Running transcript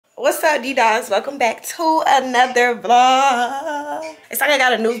What's up, ddawgs? Welcome back to another vlog. It's like I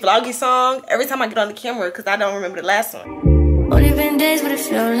got a new vloggy song every time I get on the camera because I don't remember the last one. Only been days, but it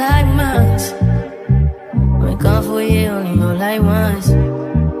feel like months. Been gone for a year, only know like once.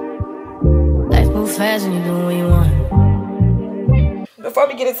 Life move fast when you do what you want. Before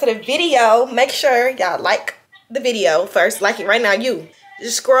we get into the video, make sure y'all like the video first. Like it right now. You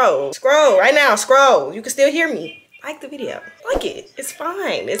just scroll right now. Scroll. You can still hear me. Like the video. Like it. It's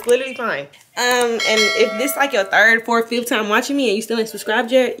fine. It's literally fine. And if this like your third, fourth, fifth time watching me and you still ain't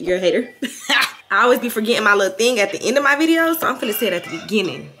subscribed yet, you're a hater. I always be forgetting my little thing at the end of my videos, so I'm gonna say it at the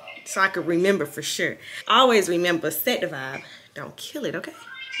beginning so I can remember for sure. Always remember, set the vibe. Don't kill it, okay?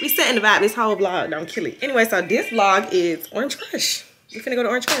 We setting the vibe this whole vlog. Don't kill it. Anyway, so this vlog is Orange Crush. We're finna go to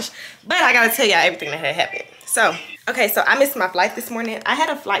Orange Crush. But I gotta tell y'all everything that had happened. So, okay, so I missed my flight this morning. I had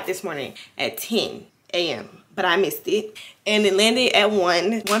a flight this morning at 10 a.m. but I missed it. And it landed at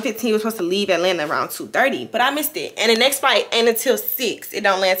 1:15. We were supposed to leave Atlanta around 2:30, but I missed it. And the next flight ain't until 6. It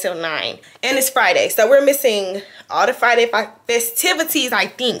don't land till 9. And it's Friday, so we're missing all the Friday festivities, I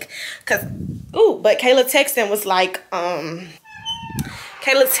think. Cause, ooh, but Kayla texted and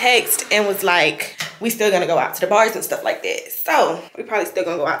was like, we still gonna go out to the bars and stuff like that. So we probably still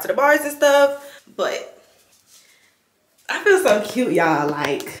gonna go out to the bars and stuff, but I feel so cute, y'all.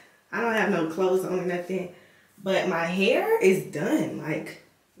 Like, I don't have no clothes on or nothing, but my hair is done. Like,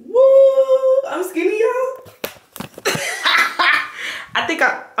 woo, I'm skinny, y'all. I think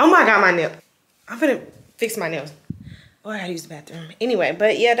oh my God, my nail. I'm gonna fix my nails. Oh, I gotta use the bathroom. Anyway,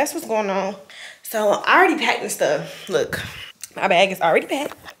 but yeah, that's what's going on. So I already packed and stuff. Look, my bag is already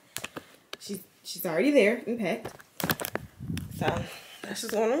packed. She's already there and packed. So that's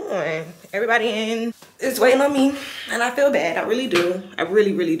what's going on. Everybody in is waiting on me, and I feel bad. I really do. I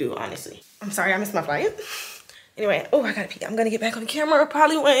really, really do, honestly. I'm sorry I missed my flight. Anyway, oh, I gotta pee. I'm gonna get back on the camera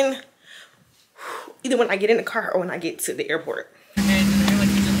probably either when I get in the car or when I get to the airport.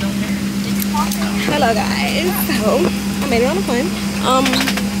 Hello, guys. So I made it on the plane.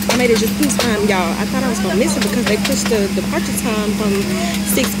 I made it just this time, y'all. I thought I was gonna miss it because they pushed the departure time from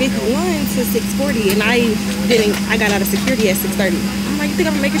 6:51 to 6:40, and I got out of security at 6:30. I'm like, you think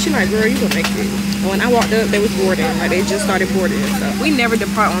I'm gonna make it? She's like, girl, you gonna make it. And when I walked up, they was boarding. Like, they just started boarding and stuff. We never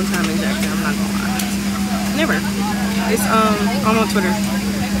depart on time in Jackson, I'm not gonna lie. Never. It's I'm on Twitter.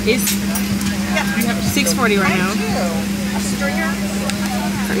 It's 6:40 right now.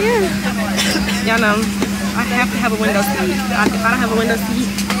 So yeah. Y'all know I have to have a window seat. If I don't have a window seat,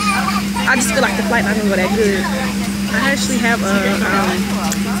 I just feel like the flight not gonna go that good. I actually have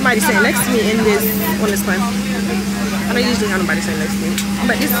somebody sitting next to me on this plane. I don't usually have nobody sitting next to me,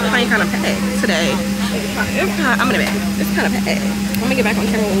 but this plane kind of packed today. I'm in the back. It's kind of packed. I'm gonna get back on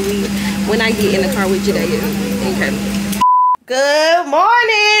camera when I get in the car with Jada. Okay. Good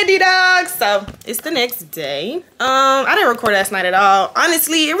morning, ddawgs. So it's the next day. I didn't record last night at all.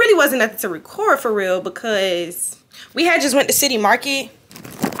 Honestly, it really wasn't nothing to record for real because we had just went to City Market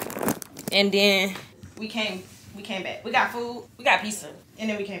and then we came back. We got food, we got pizza, and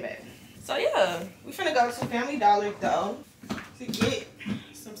then we came back. So yeah, we finna go to Family Dollar though to get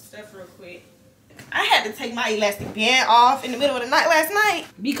some stuff real quick. I had to take my elastic band off in the middle of the night last night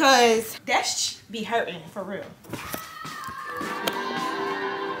because that be hurting for real.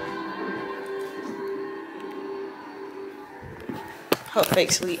 Oh,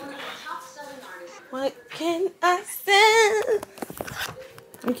 fake sleep. What can I say?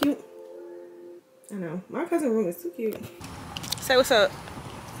 I'm cute. I know. My cousin's room is too cute. Say what's up.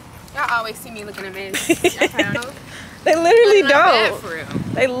 Y'all always see me looking a mess. They literally don't. Bad for real.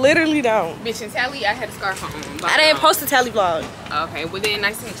 They literally don't. Bitch, in Tally, I had a scarf on. I didn't post a Tally vlog. Okay, well then,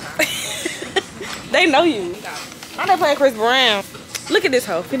 nice to meet y'all. They know you. I'm not playing Chris Brown. Look at this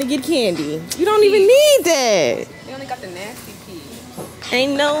hoe. Finna get candy. You don't even need that. They only got the nasty piece.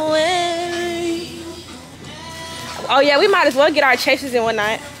 Ain't no way. Oh yeah, we might as well get our chases and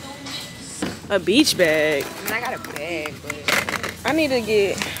whatnot. A beach bag. I mean, I got a bag, but I need to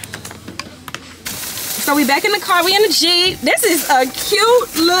get. So we back in the car. We in the Jeep. This is a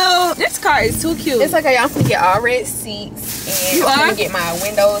cute little. This car is too cute. It's okay. I'm gonna get all red seats and I'm gonna get my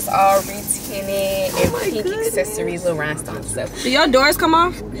windows all retinted and pink accessories, little rhinestone stuff. Do your doors come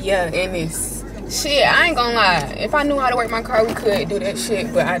off? Yeah, and this shit. I ain't gonna lie. If I knew how to work my car, we could do that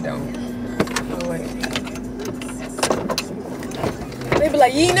shit, but I don't. Oh wait. They be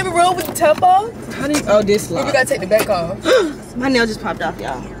like, you ain't never rode with the top off? How do you? Oh, this lock. You gotta take the back off. My nail just popped off,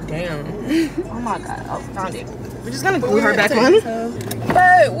 y'all. Damn. Oh my God. Oh, found it. We're just gonna glue her back on.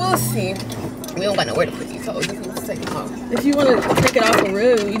 But we'll see. We don't got nowhere to put these hoes. We can take them off. If you want to take it off for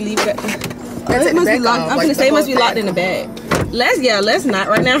real, you leave it. It must be locked. I'm gonna say it must be locked in the bag. Let's not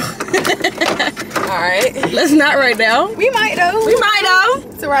right now. Alright. Let's not right now. We might though. We might though.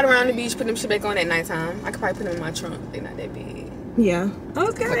 To ride around the beach, put them shit back on at nighttime. I could probably put them in my trunk. They're not that big. Yeah.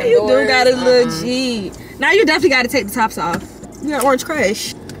 Okay, you do got a little G. Now you definitely got to take the tops off. You got Orange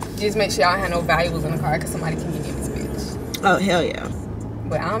Crush. Just make sure I don't have no valuables in the car because somebody can get this bitch. Oh, hell yeah.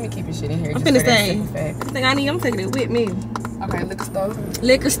 But I don't be keeping shit in here. I'm finna say. Everything I need, I'm taking it with me. Okay, liquor store.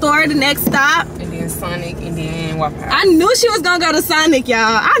 Liquor store, the next stop. And then Sonic, and then Waffle House. I knew she was gonna go to Sonic, y'all.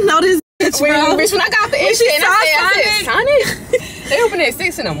 I know this bitch, bro. Bitch, when I got the exit and I said Sonic? They open at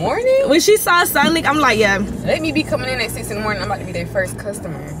 6 in the morning? When she saw Sonic, I'm like, yeah. Let me be coming in at 6 in the morning. I'm about to be their first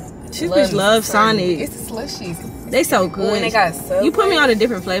customer. She bitch love Sonic. It's the slushies. They so good. When they got Subway. You put me on the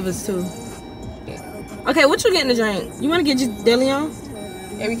different flavors too. Yeah. Okay, what you getting to drink? You want to get just DeLeon?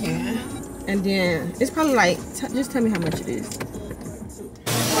 Yeah, we can. And then it's probably like, just tell me how much it is.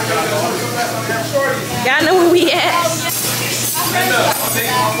 Y'all know where we at?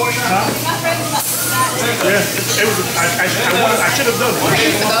 Yeah, it was. I should have done it.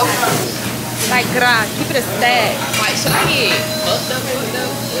 Like, keep it a stack. Like, should I get fucked up?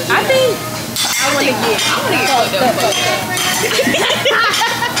 I think I want to get fucked up.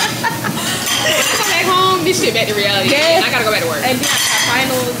 When I come back home, this shit back to reality. Yes. I gotta go back to work. And then I got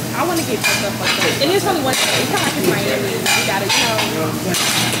finals. I want to get fucked up. And it's only one day. It's not like it's Miami. You gotta,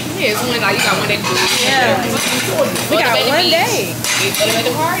 Yeah, it's only like you got one day to do it. Yeah. We got one day. Get put them at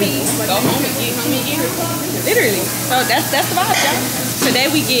the party. Go home and get home and get her. Literally. So that's the vibe, y'all. Today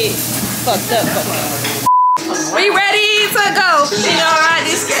we get fucked up. We ready to go. You know, right?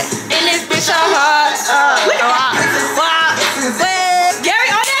 This in this bitch so hard. Look at that. Gary,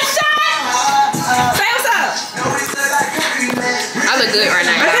 on that shot. Say what's up. I look good right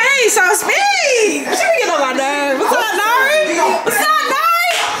now. Okay, so speak. She can get on my nerves. What's up, Nari? What's up,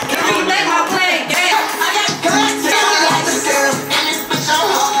 Nari? You let my play game.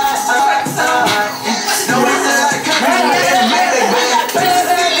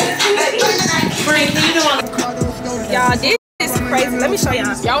 Y'all, this is crazy. Let me show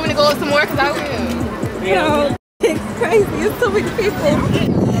y'all. Y'all want to go somewhere? Because I will. Yo, it's crazy. It's too many people. Okay.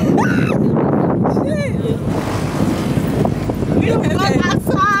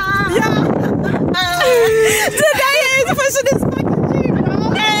 Today is pushing this fucking Jeep.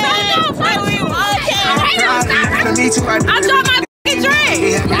 I dropped my fucking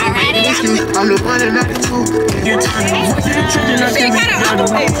drink. I'm the one and not the two. We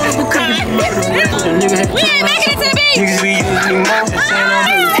ain't making it to the beach.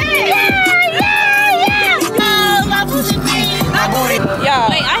 Yo,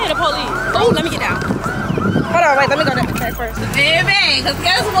 wait, I hit a police. Oh, let me get down. Hold on, wait, let me go down the track first. Baby, because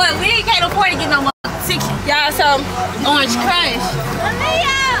guess what? We can't afford to get no more tickets. Y'all, so Orange Crush.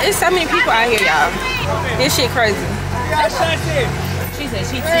 it's so many people out here, y'all. This shit crazy. She said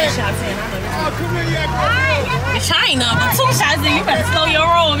she 10 shots in. It's China, but 2 shots in, you better slow your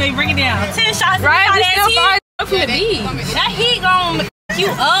roll and bring it down. 10 shots in, Right? all We that still far heat. up from the beach. That heat gonna make you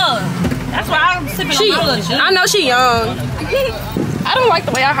up. That's why I'm sipping She, on my little I know she young. I don't like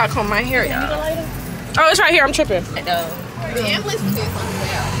the way I comb my hair, y'all. Oh, it's right here. I'm tripping.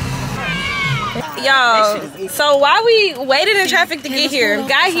 Y'all, so while we waited in traffic to get here,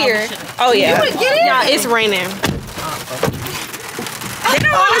 got here. Oh yeah, y'all, it's raining. They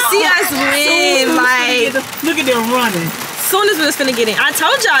don't want to see us win. Like, Look at them running. soon as we was finna get in, I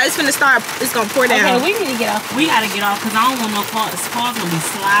told y'all it's finna start. It's gonna pour down. Okay, we need to get off. We gotta get off because I don't want no cars. Cars gonna be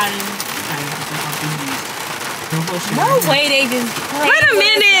sliding. No way they just. Wait a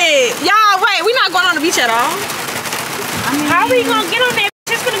minute, y'all. Wait, we not going on the beach at all. How are we gonna get on there?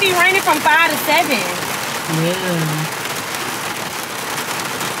 It's gonna be raining from 5 to 7.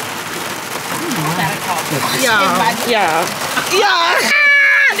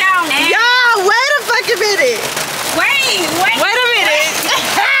 Y'all, wait a fucking minute. Wait Wait a minute.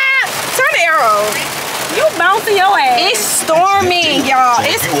 Turn the arrow. You bouncing your ass. It's storming, y'all.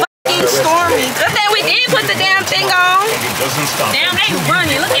 It's fucking storming. Good thing we did put the damn thing on. Damn, they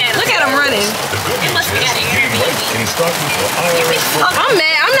running. Look at it. Look at them running. It must be out of Airbnb. I'm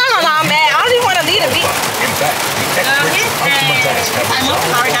mad. I'm not gonna lie, I'm mad. I don't even want to leave the beach.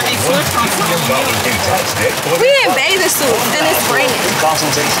 We in bathing suits and it's raining.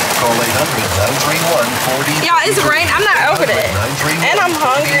 Y'all, it's raining. I'm not over that. And I'm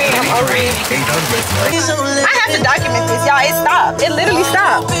hungry. I'm hungry. I have to document this, y'all. It stopped. It literally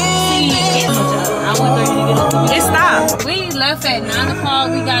stopped. It stopped. We left at 9 o'clock.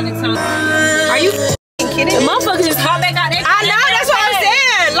 We got in time. Are you kidding? The motherfuckers just hop back out there. I know, that's what I'm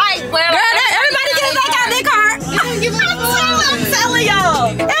saying. Like, Well, girl, everybody get back out their car. I'm telling y'all.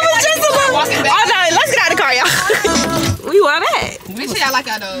 It was just a little. Oh, no, let's get out of the car, y'all. We what? like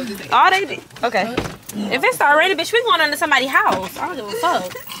I know. Oh, they did. Okay. If it's already, bitch, we going under somebody's house. I don't give a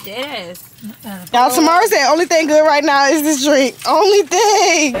fuck. Dead ass. Y'all, Tamara said only thing good right now is this drink. Only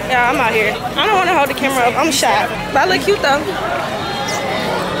thing. Yeah, I'm out here. I don't want to hold the camera up. I'm shy. But I look cute though.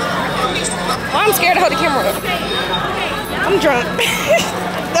 Well, I'm scared to hold the camera up. I'm drunk.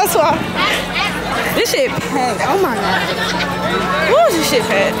 That's why. This shit packed. Oh my god. Woo, this shit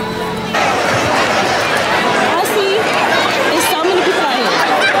packed. I see. There's so many people out here.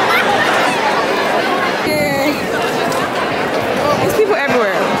 There's people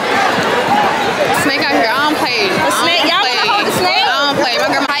everywhere. Snake out here, I don't play. The snake, y'all wanna hold the snake? I don't play. My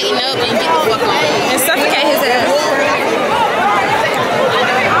grandma tighten up and get the fuck on. And suffocate his ass.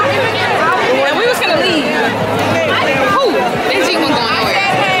 And we was gonna leave. Who? This G wasn't going nowhere.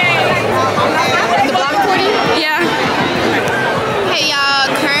 The blog recording? Yeah. Hey y'all,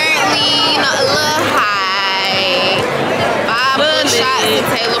 currently a little high. 5 shots to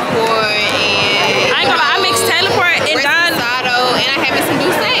teleport and I ain't gonna lie, I mixed teleport and Don. And I had me some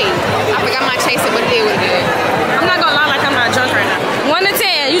Douce. I forgot my chaser, but it did what it did. I'm not gonna lie like I'm not drunk right now. 1 to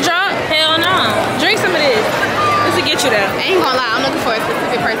 10, you drunk? Hell no. Drink some of this. This will get you there. I ain't gonna lie, I'm looking for a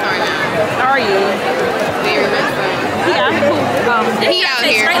specific person right now. How are you? Very much so. He out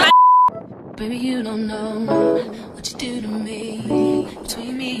here. Baby, you don't know what you do to me.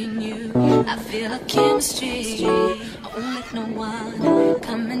 Between me and you, I feel a chemistry. I won't let no one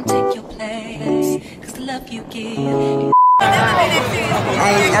come and take your place. Cause the love you give.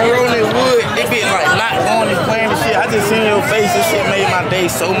 I rolled in wood, they be like not going and playing and shit. I just seen your face, this shit made my day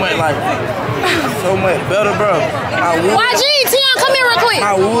so much better, bro. YG, Tion, come here real quick.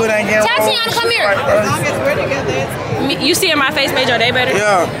 My wood ain't getting Tell Tion to come here. You seeing my face made your day better?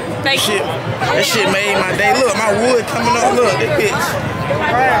 Yeah. Thank you. That shit made my day. Look, my wood coming up. Look, this bitch.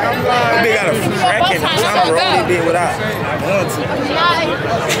 That bitch got a fracking. I'm trying to roll this bitch without wanting to.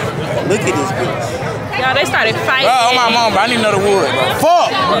 Look at this bitch. Y'all, they started fighting. Oh, my mom, but I need another wood, bro. Fuck!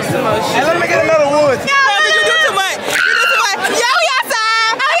 Hey, let me get another wood. Yo, did you do too much? You do too much. Yo, we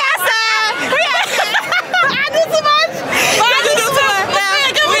outside. Oh, we outside. We outside. I do too much. Why did you do too much?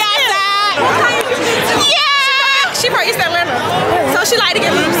 We outside. Yeah. She from East Atlanta. So she like to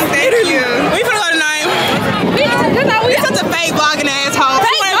get loose. Thank you. We finna go tonight. We such a fake blogging asshole.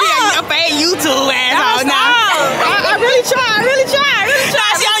 She wanna be a fake YouTube asshole now. I really try.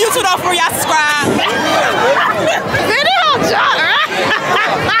 She on YouTube though, for y'all subscribe. Video job.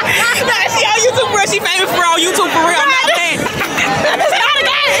 Nah, she on YouTube for real. She famous for on YouTube for real. I'm not playing. This is not a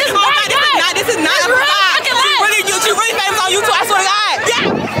game. This is not a facade. She really famous on YouTube. I swear to God. Yeah.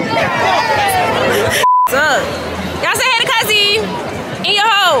 What's up? Y'all say hey to Cuzzy. In your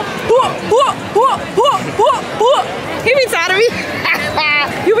hole. He be tired of me.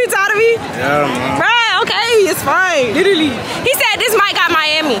 You be tired of me? Yeah, man. Right, okay, it's fine. Literally. He said this mic got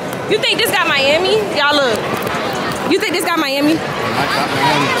Miami. You think this got Miami? Y'all look. You think this got Miami?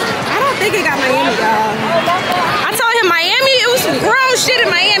 I don't think it got Miami, y'all. I told him Miami, it was some grown shit in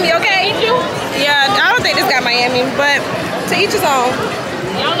Miami, okay? Yeah, I don't think this got Miami, but to each his own.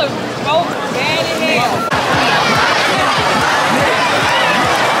 Y'all look both bad in hell.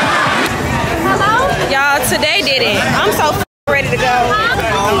 Y'all, today did it. I'm so ready to go.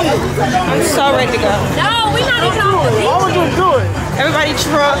 I'm so ready to go. No, we not even on the Why would you do it? Everybody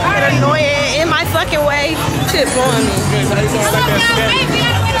drunk and annoying in my fucking way. Shit blowing me.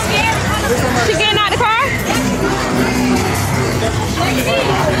 She getting out the car?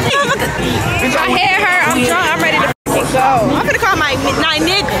 My hair hurt. I'm drunk. I'm ready to fucking go. I'm gonna call my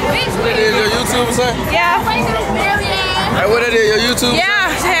nigga. What is your YouTube, sir? Yeah. Hey, what it is, your YouTube?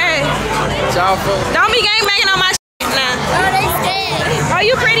 Yeah. Hey. Y'all fuck. Don't be gang banging on my shit now. Oh, they scared. Oh,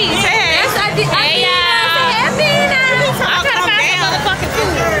 you pretty. Say hey.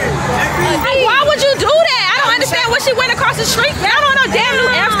 Hey, Why would you do that? I don't understand what she went across the street. I don't know damn New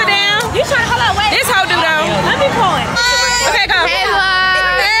Amsterdam. You trying to hold on, wait. This hoe do though. Let me point. Okay, go. Hey,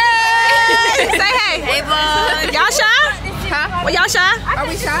 vlog. Hey. Say hey. Hey, vlog. Y'all shy? Huh? Well, y'all shy? Are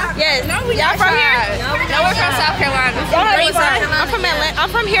we shy? Yes. No, we y'all not from shy. here? No, we're from South Carolina. Where you from? I'm from Atlanta. I'm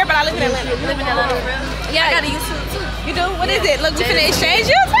from here, but I live in Atlanta. Live in Atlanta. Yeah. I got a YouTube too. You do? What is it? Look, we finna exchange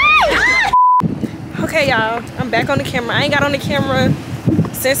YouTube. Okay, y'all. I'm back on the camera. I ain't got on the camera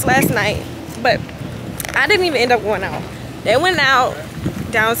since last night, but I didn't even end up going out. They went out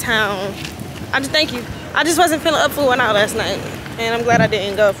downtown. Thank you. I just wasn't feeling up for going out last night, and I'm glad I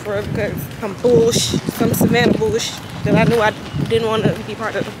didn't go for it because some bullshit, some Savannah bullshit that I knew I didn't want to be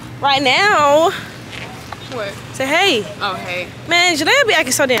part of. Right now, What? say hey. Oh, hey. Man, Janae be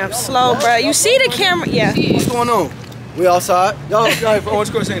acting so damn slow, bro. You see the camera? Yeah. What's going on? We outside. Y'all from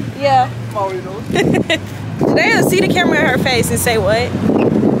Orange Court Center. Yeah. I'm already know. They'll see the camera in her face and say what?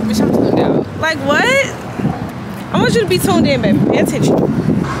 Bitch, I'm tuned out. Like what? I want you to be tuned in, baby. Pay attention.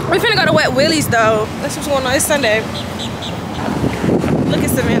 We finna go to Wet Willie's though. That's what's going on. It's Sunday. Look at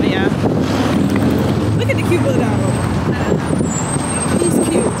Savannah, y'all. Look at the cute little dog. He's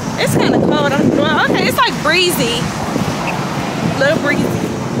cute. It's kind of cold. Well, okay, it's like breezy. A little breezy.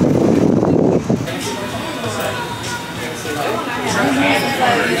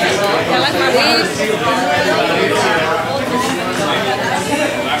 I like my wig.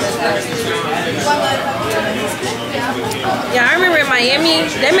 Yeah, I remember in Miami,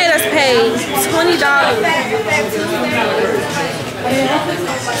 they made us pay $20.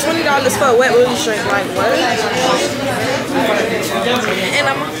 $20 for a Wet Willie's drink. Like what? And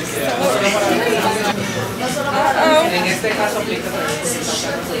I'm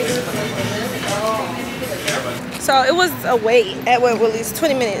so it was a wait at Wet Willie's,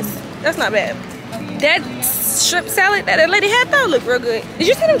 20 minutes. That's not bad. That shrimp salad that lady had though looked real good. Did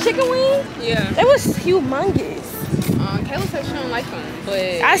you see them chicken wings? Yeah. That was humongous. Kayla said she don't like them,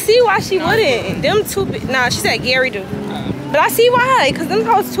 but I see why she wouldn't. Them too big. Nah, she said Gary do. But I see why, because them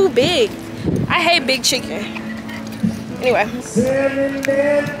hoes too big. I hate big chicken. Anyway.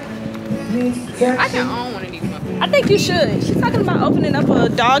 I can own one of these. I think you should. She's talking about opening up a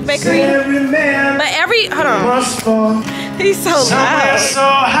dog bakery. But hold on. He's so loud.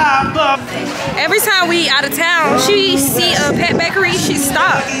 Every time we out of town, she see a pet bakery, she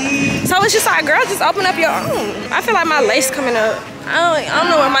stop. So it's just like, girl, just open up your own. I feel like my lace coming up. I don't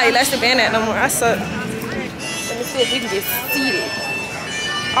know where my elastic band at no more. I suck. Let me see if we can get seated.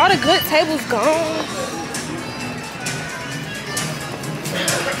 All the good tables gone.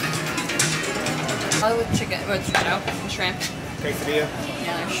 With chicken, shrimp. Quesadilla.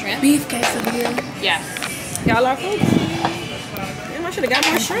 Yeah, there's shrimp. Beef quesadilla. Yes. Y'all are food. Damn, I should have got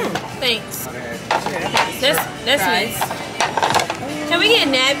more shrimp. Thanks. That's nice. Can we get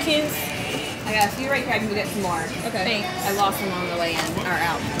napkins? I got a few right here. I can go get some more. Okay. Thanks. I lost them on the way in or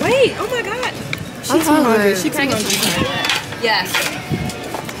out. Wait, oh my God. She's too hungry. She's too hungry. Yes.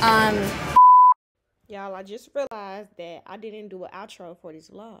 Y'all, I just realized that I didn't do an outro for this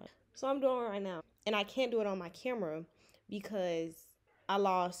vlog. So I'm doing it right now. And I can't do it on my camera because I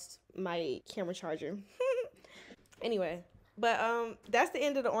lost my camera charger. Anyway, but that's the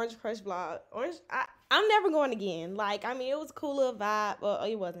end of the Orange Crush vlog. I'm never going again. Like, I mean, it was a cool little vibe. Well,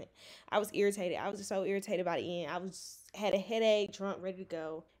 it wasn't. I was irritated. I was just so irritated by the end. I had a headache, drunk, ready to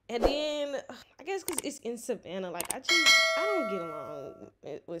go. And then, I guess because it's in Savannah, like, I don't get along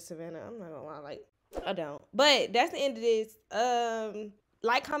with Savannah. I'm not gonna lie, like, I don't. But that's the end of this.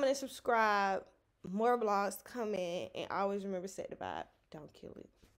 Like, comment, and subscribe. More vlogs coming. And always remember, set the vibe. Don't kill it.